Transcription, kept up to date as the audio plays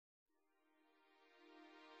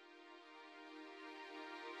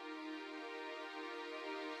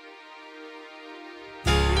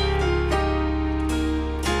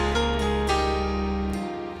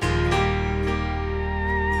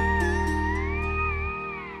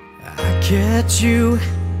at you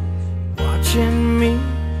watching me,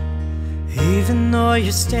 even though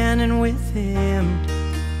you're standing with him.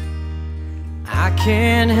 I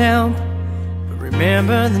can't help but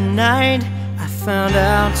remember the night I found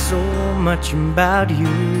out so much about you.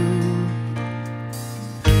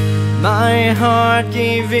 My heart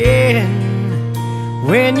gave in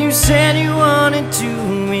when you said you wanted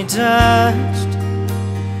to be touched,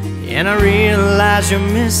 and I realized you're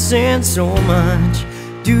missing so much.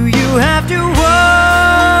 Do you have to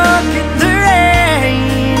walk in the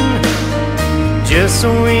rain just so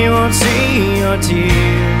we won't see your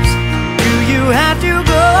tears? Do you have to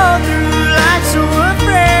go through life so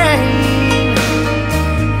afraid,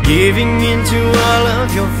 giving in to all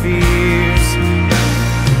of your fears?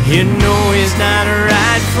 You know it's not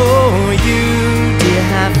right for you. Do you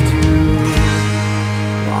have to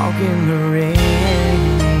walk in the rain?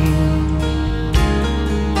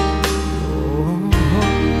 Oh,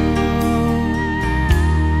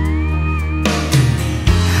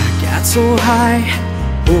 I got so high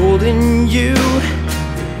holding you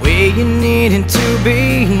the way you needed to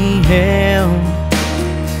be held,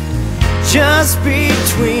 just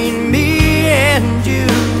between me and you.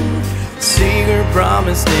 Secret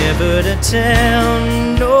promise never to tell,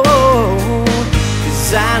 no,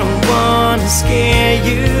 'cause I don't wanna scare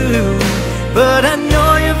you, but I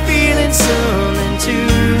know you're feeling something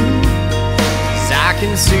too, 'cause I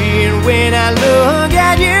can see it when I look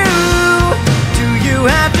at you. Do you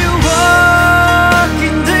have to walk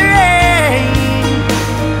in the rain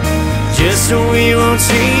just so we won't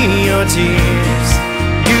see your tears?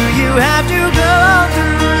 Do you have to go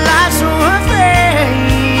through life so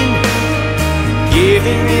afraid,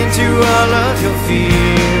 giving into all of your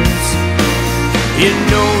fears? You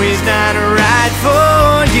know it's not right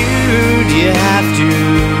for you. Do you have to?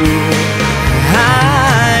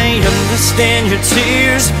 I understand your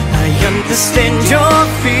tears, I understand your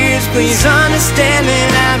fears. Please understand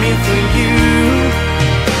that I'm here for you.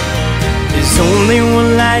 There's only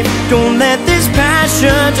one life, don't let this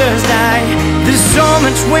passion just die. There's so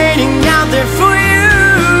much waiting out there for you.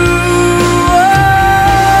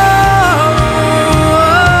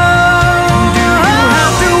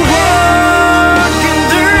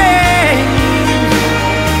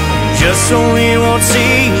 So we won't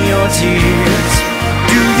see your tears.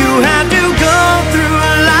 Do you have to go through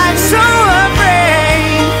life so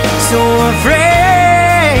afraid, so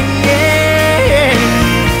afraid?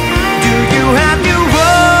 Do you have to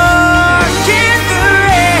walk in the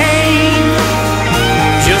rain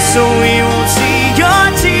just so we won't see your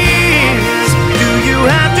tears? Do you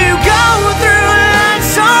have to go through life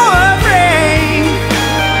so afraid,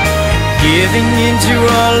 giving into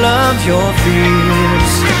all of your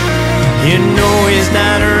fears? You know it's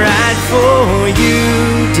not right for you.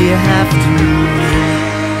 Do you have to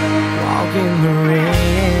walk in the rain?